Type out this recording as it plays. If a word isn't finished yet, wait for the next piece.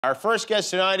Our first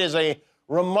guest tonight is a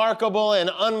remarkable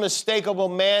and unmistakable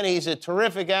man. He's a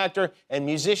terrific actor and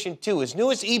musician, too. His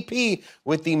newest EP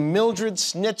with the Mildred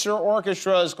Snitzer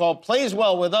Orchestra is called Plays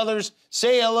Well with Others.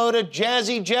 Say hello to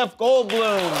Jazzy Jeff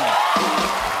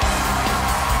Goldblum.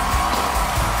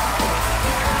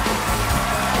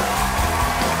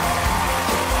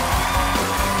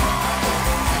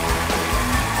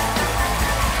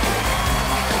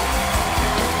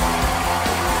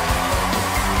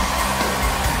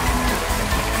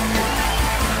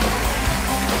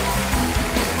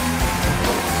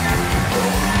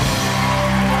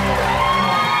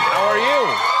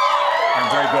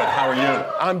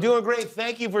 I'm doing great.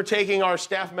 Thank you for taking our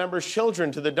staff members'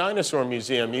 children to the Dinosaur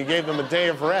Museum. You gave them a day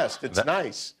of rest. It's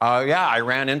nice. Yeah, I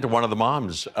ran into one of the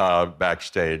moms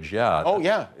backstage, yeah. Oh,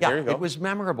 yeah. There you go. It was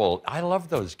memorable. I love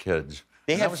those kids.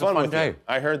 They had fun with you.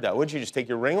 I heard that. Would you just take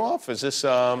your ring off? Is this,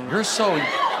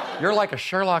 You're like a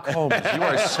Sherlock Holmes. You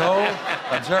are so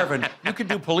observant. You could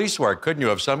do police work, couldn't you,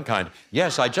 of some kind?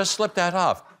 Yes, I just slipped that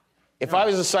off. If I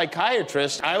was a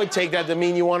psychiatrist, I would take that to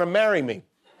mean you want to marry me.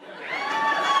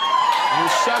 You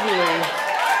suddenly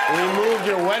removed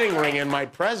your wedding ring in my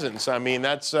presence. I mean,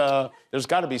 that's, there's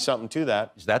got to be something to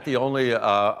that. Is that the only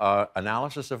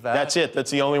analysis of that? That's it.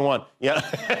 That's the only one. Yeah.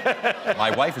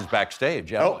 My wife is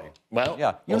backstage, Emily. Oh, well,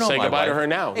 yeah. We'll say goodbye to her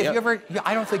now. Have you ever,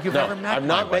 I don't think you've ever met I've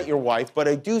not met your wife, but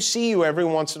I do see you every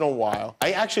once in a while.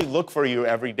 I actually look for you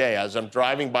every day as I'm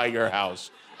driving by your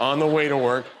house on the way to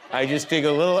work. I just take a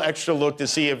little extra look to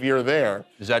see if you're there.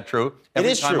 Is that true?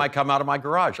 Every time I come out of my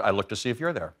garage, I look to see if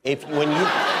you're there. By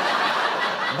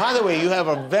the way, you have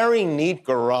a very neat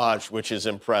garage, which is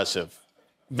impressive.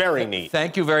 Very neat.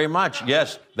 Thank you very much.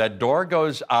 Yes, that door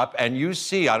goes up, and you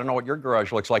see, I don't know what your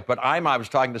garage looks like, but I was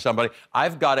talking to somebody.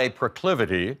 I've got a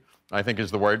proclivity, I think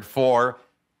is the word, for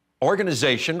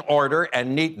organization, order,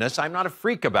 and neatness. I'm not a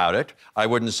freak about it, I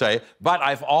wouldn't say, but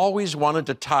I've always wanted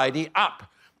to tidy up.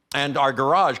 And our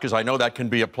garage, because I know that can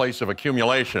be a place of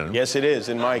accumulation. Yes, it is,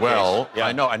 in my case. Well, yeah.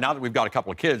 I know, and now that we've got a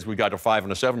couple of kids, we've got a 5-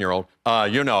 and a 7-year-old,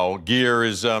 you know, gear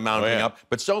is mounting up.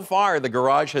 But so far, the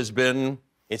garage has been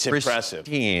impressive.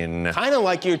 Pristine. Kind of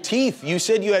like your teeth. You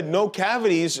said you had no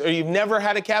cavities, or you've never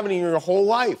had a cavity in your whole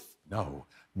life. No,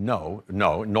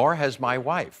 nor has my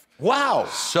wife. Wow.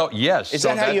 So, yes. Is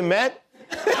that how you met?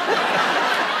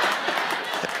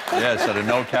 Yes, at a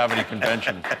no-cavity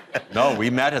convention. No, we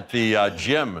met at the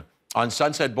gym on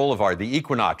Sunset Boulevard, the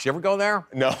Equinox. You ever go there?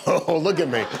 No, look at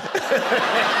me.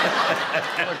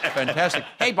 Fantastic.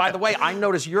 Hey, by the way, I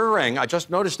noticed your ring. I just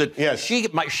noticed that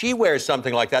she wears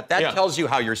something like that. That tells you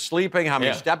how you're sleeping, how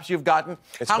many steps you've gotten.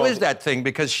 How is that thing?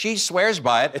 Because she swears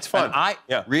by it. It's fun.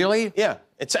 Really? Yeah.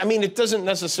 I mean, it doesn't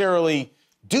necessarily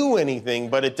do anything,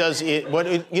 but it does. You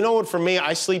know what? For me,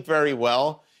 I sleep very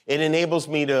well. It enables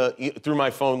me to, through my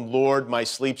phone, lord my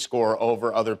sleep score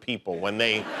over other people. When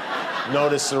they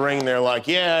notice the ring, they're like,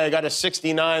 yeah, I got a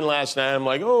 69 last night. I'm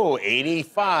like, oh,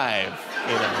 85,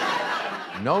 you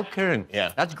know. No kidding.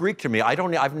 Yeah. That's Greek to me.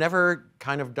 I've never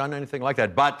kind of done anything like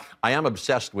that, but I am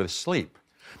obsessed with sleep.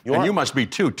 You must be,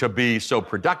 too, to be so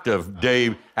productive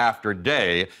day after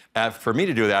day. For me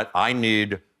to do that, I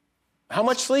need... How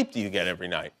much sleep do you get every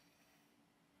night?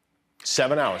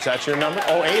 7 hours. That's your number?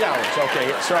 Oh, 8 hours.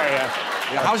 Okay. Sorry.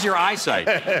 How's your eyesight?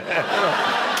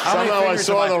 Somehow I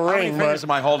saw the ring. How many fingers am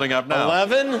I holding up now?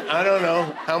 11? I don't know.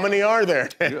 How many are there?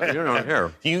 You don't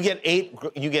hear. You get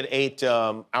eight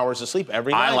hours of sleep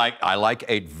every night? I like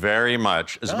 8 very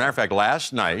much. As a matter of fact,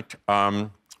 last night,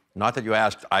 not that you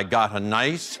asked, I got a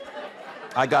nice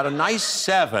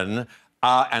 7,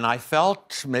 and I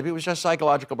felt, maybe it was just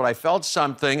psychological, but I felt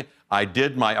something. I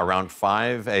did around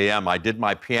 5 a.m., I did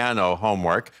my piano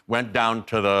homework, went down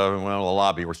to the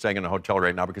lobby. We're staying in a hotel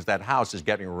right now because that house is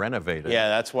getting renovated. Yeah,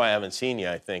 that's why I haven't seen you,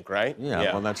 I think, right?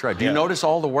 Yeah. Well, that's right. Do you notice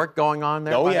all the work going on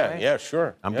there? Oh, yeah,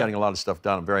 sure. I'm getting a lot of stuff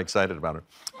done. I'm very excited about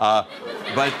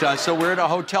it. So we're at a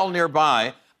hotel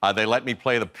nearby. They let me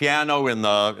play the piano in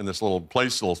this little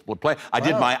place, play. I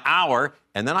did my hour,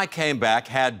 and then I came back,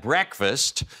 had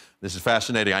breakfast. This is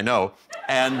fascinating, I know.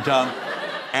 And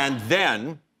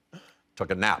then took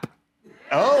a nap.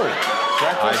 Oh,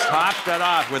 breakfast. I topped it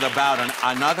off with about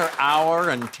another hour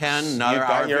and 10, another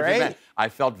hour and 15 minutes. I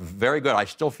felt very good. I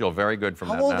still feel very good from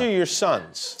that nap. How old are your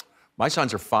sons? My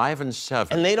sons are 5 and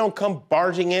 7. And they don't come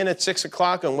barging in at 6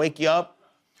 o'clock and wake you up?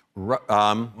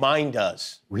 Mine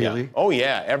does. Really? Yeah. Oh,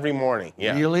 yeah, every morning.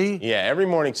 Yeah. Really? Yeah, every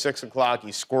morning, 6 o'clock,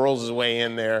 he squirrels his way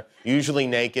in there, usually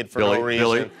naked for no reason.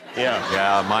 Billy? Yeah.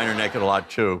 Yeah, mine are naked a lot,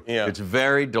 too. Yeah. It's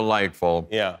very delightful.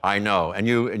 Yeah. I know. And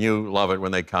you love it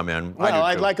when they come in. Well,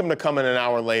 I'd like him to come in an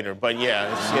hour later, but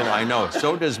yeah, it's, you know. I know.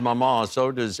 So does Mama.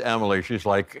 So does Emily. She's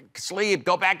like, sleep.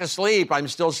 Go back to sleep. I'm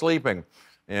still sleeping.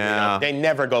 Yeah. You know, they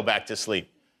never go back to sleep.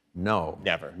 No.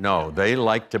 Never. No, they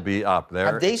like to be up.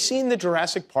 Have they seen the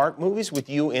Jurassic Park movies with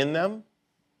you in them?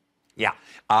 Yeah.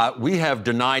 We have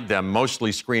denied them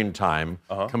mostly screen time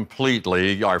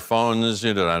completely. Our phones,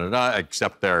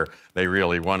 except they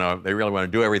really want to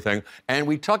do everything. And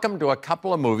we took them to a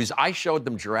couple of movies. I showed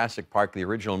them Jurassic Park, the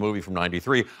original movie from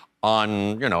 '93,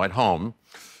 on, at home.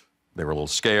 They were a little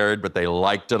scared, but they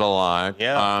liked it a lot.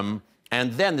 Yeah.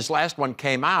 And then this last one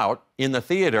came out in the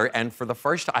theater, and for the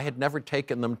first time, I had never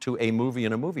taken them to a movie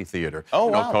in a movie theater. Oh,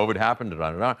 wow. COVID happened,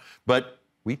 but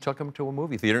we took them to a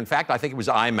movie theater. In fact, I think it was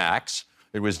IMAX.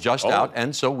 It was just out,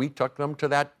 and so we took them to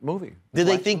that movie. Do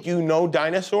they think you know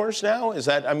dinosaurs now? Is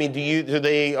that, I mean,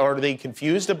 are they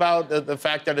confused about the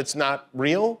fact that it's not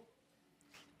real?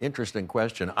 Interesting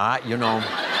question.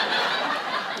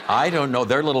 I don't know.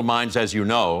 Their little minds, as you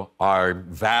know, are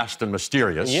vast and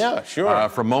mysterious. Yeah, sure.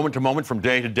 From moment to moment, from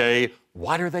day to day,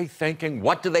 what are they thinking?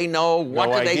 What do they know?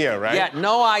 No idea, right? Yeah,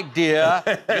 no idea.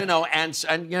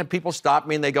 And people stop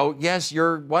me and they go, "Yes,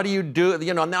 what do you do?" And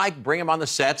then I bring them on the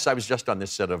sets. I was just on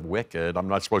this set of Wicked. I'm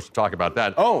not supposed to talk about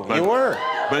that. Oh, you were.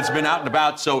 But it's been out and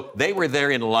about. So they were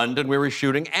there in London. We were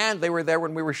shooting, and they were there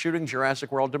when we were shooting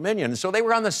Jurassic World Dominion. So they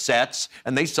were on the sets,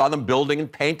 and they saw them building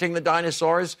and painting the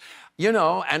dinosaurs.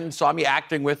 And saw me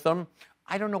acting with them.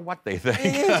 I don't know what they think.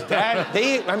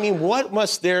 What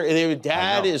must their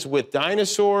dad is with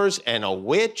dinosaurs and a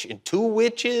witch and 2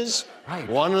 witches. Right.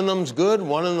 One of them's good,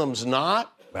 one of them's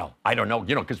not. Well, I don't know,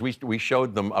 because we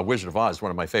showed them Wizard of Oz, one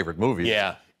of my favorite movies.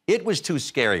 Yeah. It was too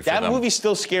scary for them. That movie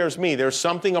still scares me. There's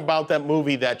something about that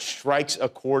movie that strikes a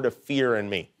chord of fear in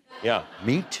me. Yeah.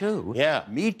 Me too. Yeah.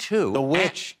 Me too. The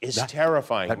witch is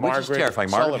terrifying. That witch is terrifying.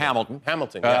 Margaret Hamilton.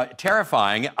 Hamilton, yeah.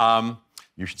 Terrifying.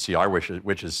 You should see our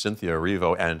witches, Cynthia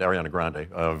Erivo and Ariana Grande.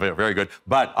 Very, very good.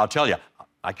 But I'll tell you,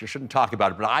 I shouldn't talk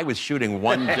about it, but I was shooting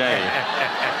one day,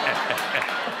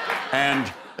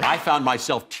 and I found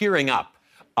myself tearing up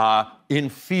in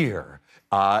fear.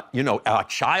 A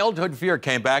childhood fear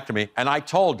came back to me, and I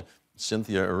told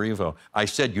Cynthia Erivo, I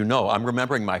said, I'm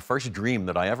remembering my first dream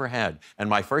that I ever had. And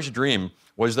my first dream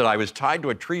was that I was tied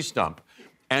to a tree stump,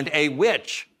 and a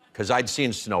witch, because I'd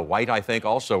seen Snow White, I think,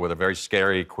 also with a very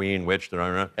scary queen witch,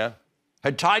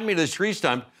 had tied me to this tree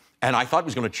stump, and I thought it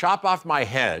was going to chop off my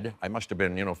head. I must have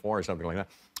been, 4 or something like that.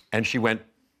 And she went,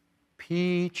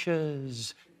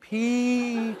 "Peaches,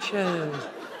 peaches."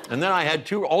 And then I had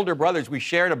 2 older brothers. We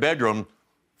shared a bedroom.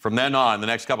 From then on, the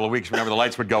next couple of weeks, whenever the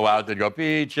lights would go out, they'd go,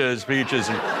 "Peaches, peaches,"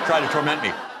 and try to torment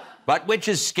me. But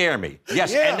witches scare me.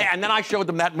 Yes, yeah. and then I showed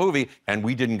them that movie, and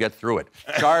we didn't get through it.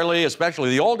 Charlie,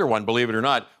 especially the older one, believe it or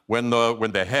not, when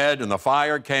the head and the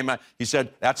fire came out, he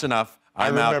said, "That's enough.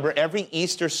 I'm out." I remember every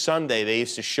Easter Sunday, they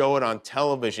used to show it on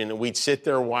television, and we'd sit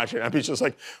there and watch it. I'd be just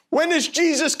like, "When is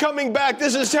Jesus coming back?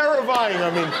 This is terrifying."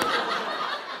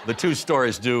 The 2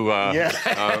 stories do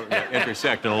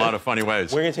intersect in a lot of funny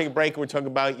ways. We're going to take a break. We're talking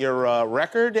about your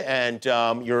record and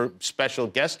your special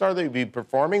guest star that you'll be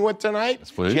performing with tonight. Yes,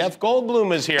 please. Jeff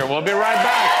Goldblum is here. We'll be right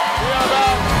back.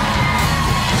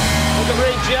 With the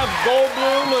great Jeff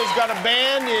Goldblum, who's got a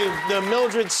band, the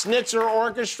Mildred Snitzer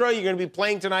Orchestra. You're going to be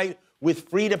playing tonight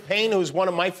with Freda Payne, who's one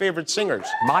of my favorite singers.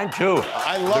 Mine too.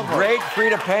 I love her. The great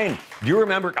Freda Payne. Do you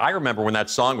remember? I remember when that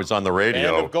song was on the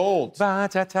radio. Band of Gold. It's a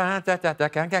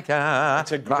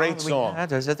great song.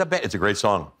 It's a great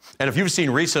song. And if you've seen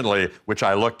recently, which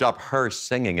I looked up, her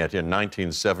singing it in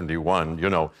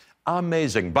 1971,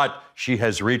 amazing. But she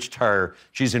has reached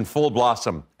she's in full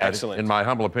blossom. Excellent. In my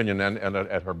humble opinion, and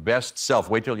at her best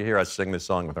self. Wait till you hear us sing this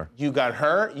song with her. You got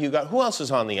her. Who else is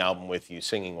on the album with you,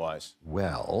 singing-wise?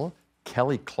 Well,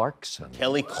 Kelly Clarkson.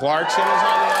 Kelly Clarkson is on the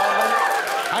album?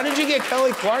 How did you get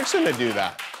Kelly Clarkson to do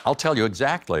that? I'll tell you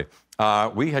exactly.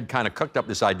 We had kind of cooked up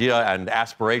this idea and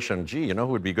aspiration. Gee, who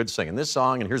would be good singing this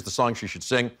song? And here's the song she should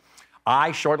sing.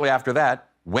 I, shortly after that,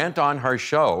 went on her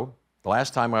show, the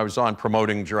last time I was on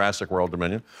promoting Jurassic World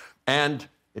Dominion, and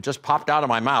it just popped out of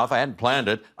my mouth. I hadn't planned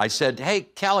it. I said, "Hey,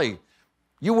 Kelly,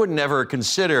 you would never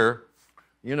consider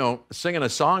singing a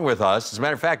song with us. As a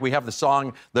matter of fact, we have the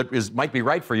song that might be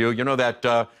right for you.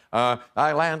 That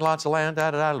I land lots of land,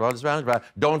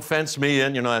 don't fence me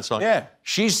in. That song." Yeah.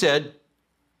 She said,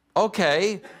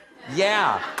 "Okay,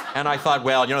 yeah." And I thought,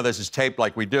 well, you know, this is taped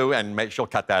like we do, and she'll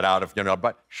cut that out if, you know.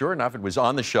 But sure enough, it was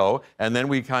on the show, and then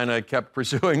we kind of kept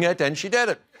pursuing it, and she did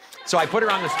it. So I put her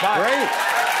on the spot. Great.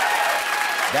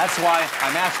 That's why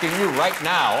I'm asking you right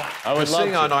now to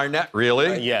sing on our net.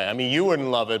 Really? Yeah, I mean, you wouldn't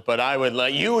love it, but I would.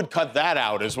 You would cut that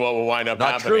out, is what will wind up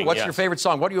happening. Not true. What's your favorite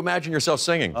song? What do you imagine yourself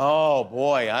singing? Oh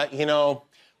boy, you know.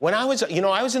 When I was,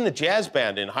 I was in the jazz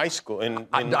band in high school.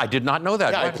 I did not know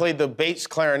that. Yeah, I played the bass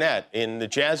clarinet in the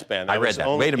jazz band. I read that.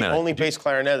 Wait a minute. The only bass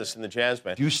clarinetist in the jazz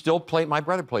band. Do you still play? My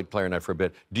brother played clarinet for a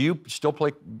bit. Do you still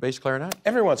play bass clarinet?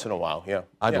 Every once in a while, yeah.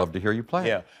 I'd love to hear you play.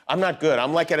 Yeah, I'm not good.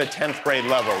 I'm like at a 10th grade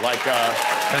level, like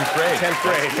 10th grade. 10th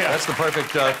grade. Yeah. That's the perfect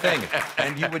thing.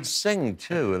 And you would sing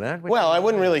too. Well, I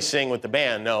wouldn't really sing with the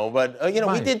band, no. But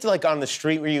we did like On the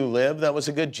Street Where You Live. That was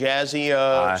a good jazzy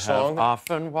song. I have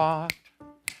often walked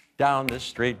down the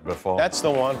street before. That's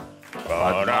the one.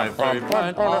 But my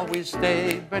favorite always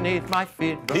stayed beneath my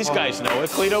feet before. These guys know it.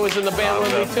 Cleto was in the band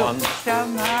with me, too.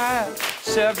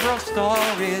 Several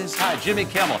stories. Hi, Jimmy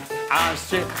Kimmel. Et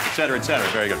cetera, et cetera.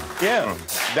 Very good. Yeah,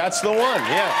 that's the one,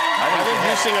 yeah. I think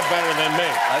you sing it better than me.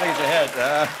 I think it's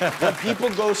a hit. When people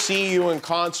go see you in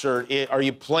concert, are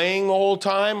you playing the whole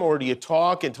time, or do you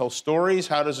talk and tell stories?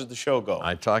 How does the show go?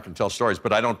 I talk and tell stories,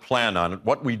 but I don't plan on it.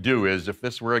 What we do is, if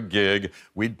this were a gig,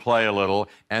 we'd play a little,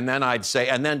 and then I'd say,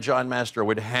 and then John Mastro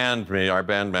would hand me, our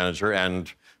band manager,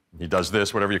 and he does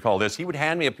this, whatever you call this, he would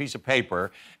hand me a piece of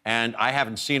paper, and I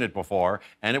haven't seen it before,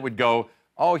 and it would go,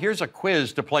 oh, here's a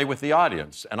quiz to play with the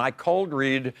audience. And I cold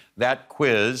read that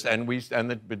quiz, and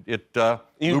it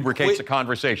lubricates the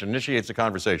conversation, initiates the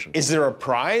conversation. Is there a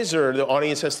prize, or the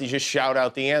audience has to just shout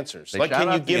out the answers? Like,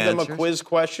 can you give them a quiz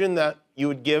question that you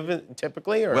would give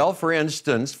typically? Or? Well, for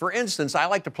instance, I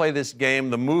like to play this game,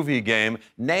 the movie game.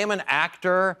 Name an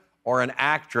actor or an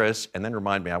actress, and then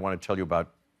remind me, I want to tell you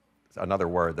about another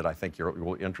word that I think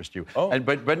will interest you. Oh.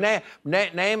 But name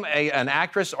an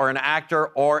actress or an actor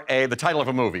or the title of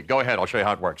a movie. Go ahead, I'll show you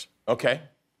how it works. Okay,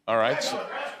 all right.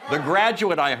 The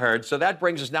Graduate, I heard, so that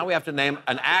brings us, now we have to name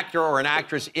an actor or an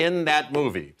actress in that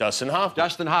movie. Dustin Hoffman.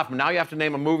 Dustin Hoffman. Now you have to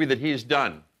name a movie that he's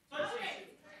done.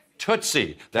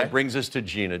 Tootsie. That brings us to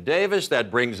Gina Davis. That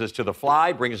brings us to The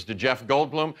Fly. Brings us to Jeff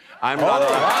Goldblum. I'm not. Wow.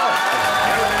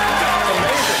 That's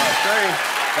amazing.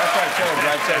 That's our show,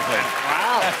 Drive Safely.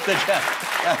 Wow. That's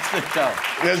the show.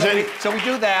 So we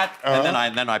do that,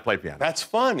 and then I play piano. That's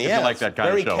fun, yeah. You like that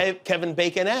kind of show. Very Kevin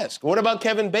Bacon-esque. What about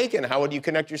Kevin Bacon? How would you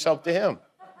connect yourself to him?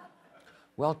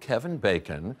 Well, Kevin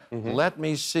Bacon, let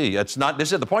me see. It's not,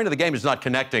 the point of the game is not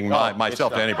connecting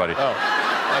myself to anybody. Oh,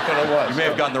 I thought it was. You may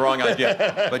have gotten the wrong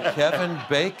idea. But Kevin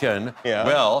Bacon,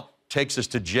 well, takes us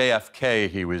to JFK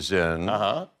he was in.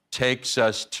 Takes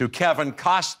us to Kevin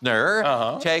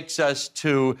Costner, takes us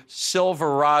to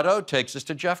Silverado, takes us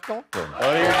to Jeff Goldblum.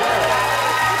 Oh, there you go.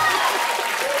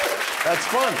 That's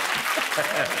fun.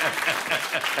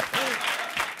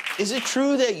 Is it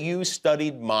true that you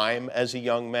studied mime as a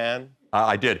young man?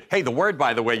 I did. Hey, the word,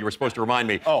 by the way, you were supposed to remind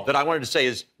me that I wanted to say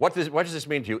is, what does this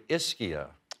mean to you? Ischia.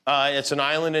 It's an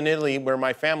island in Italy where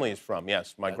my family is from.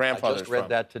 Yes, my grandfather's from. I just read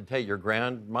that today. Your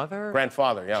grandmother?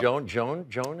 Grandfather, yeah. Joan?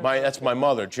 That's my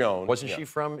mother, Joan. Wasn't she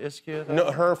from Ischia, though?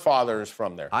 No, her father is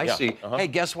from there. I see. Hey,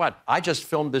 guess what? I just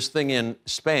filmed this thing in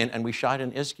Spain, and we shot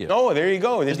in Ischia. Oh, there you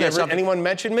go. Did anyone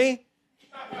mention me?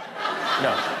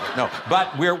 No,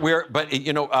 but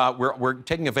we're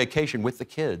taking a vacation with the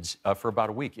kids for about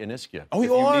a week in Ischia. Oh, if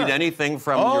you need anything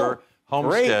from your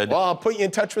homestead. Great. Well, I'll put you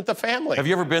in touch with the family. Have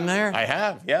you ever been there? I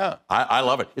have, yeah. I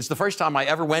love it. It's the first time I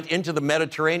ever went into the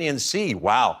Mediterranean Sea.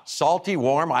 Wow, salty,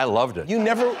 warm. I loved it. You've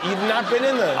not been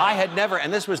in the. I had never,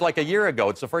 and this was like a year ago.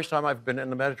 It's the first time I've been in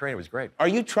the Mediterranean. It was great. Are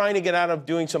you trying to get out of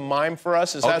doing some mime for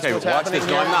us? Is that what's happening?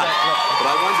 No, I'm not. But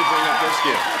I wanted to bring up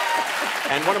Ischia.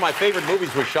 And one of my favorite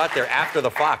movies was shot there. After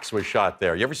the Fox was shot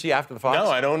there. You ever see After the Fox? No,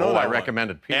 I don't know that I recommend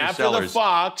it. Peter After Sellers. the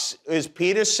Fox is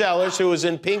Peter Sellers, who was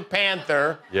in Pink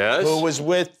Panther. Yes. Who was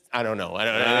with, I don't know.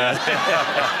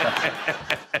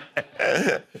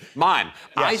 Mime. Yes.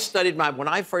 I studied mime. When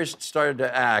I first started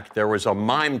to act, there was a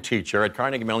mime teacher at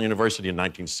Carnegie Mellon University in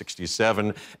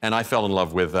 1967, and I fell in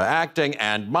love with acting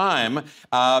and mime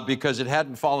because it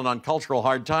hadn't fallen on cultural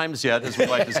hard times yet, as we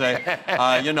like to say.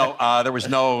 There was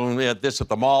no this at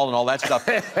the mall and all that stuff.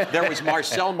 There was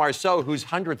Marcel Marceau, whose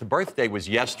 100th birthday was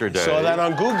yesterday. Saw that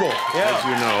on Google. Yeah. As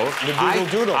you know. The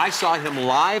Google Doodle. I saw him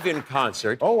live in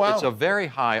concert. Oh, wow. It's a very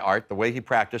high art, the way he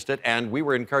practiced it, and we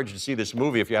were encouraged to see this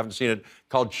movie, if you haven't seen it,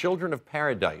 called Children of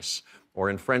Paradise. or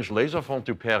in French, Les Enfants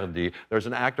du Paradis. There's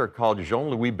an actor called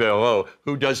Jean-Louis Barrault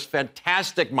who does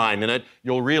fantastic mime in it.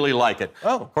 You'll really like it.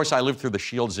 Oh. Of course, I lived through the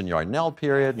Shields and Yarnell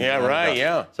period. Yeah, right,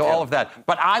 yeah. So all of that.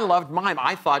 But I loved mime.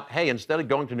 I thought, hey, instead of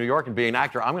going to New York and being an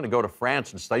actor, I'm going to go to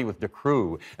France and study with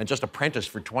Decroux and just apprentice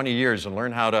for 20 years and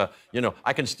learn how to,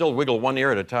 I can still wiggle one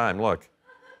ear at a time. Look.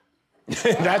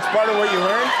 That's part of what you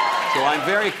learned? So I'm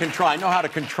very I know how to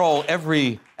control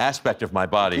every aspect of my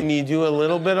body. Can you do a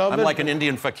little bit of it? I'm like an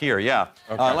Indian fakir, yeah.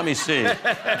 Okay. Let me see. Here,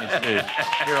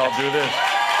 I'll do this.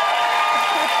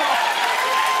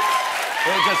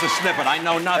 It's just a snippet. I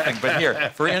know nothing. But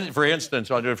here, for instance,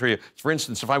 I'll do it for you. For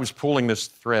instance, if I was pulling this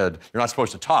thread, you're not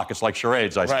supposed to talk. It's like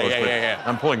charades, I suppose. Right, yeah.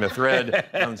 I'm pulling the thread.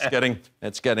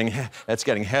 It's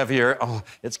getting heavier. Oh,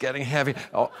 it's getting heavy.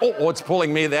 Oh, it's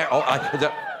pulling me there.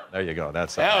 There you go.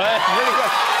 That's that's pretty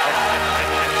good.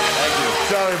 Thank you.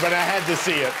 Sorry, but I had to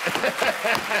see it.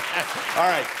 All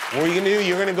right. What are you going to do?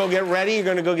 You're going to go get ready. You're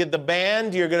going to go get the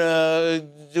band. You're going to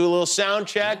do a little sound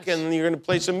check, and you're going to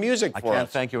play some music for us. I can't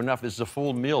thank you enough. This is a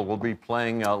full meal. We'll be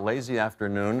playing Lazy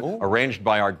Afternoon, arranged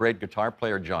by our great guitar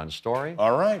player, John Story.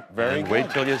 All right. Very good. Wait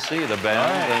till you see the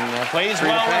band. Right. And, Plays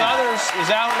Well with Others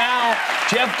is out now.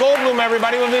 Jeff Goldblum,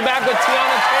 everybody. We'll be back with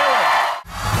Tiana Taylor.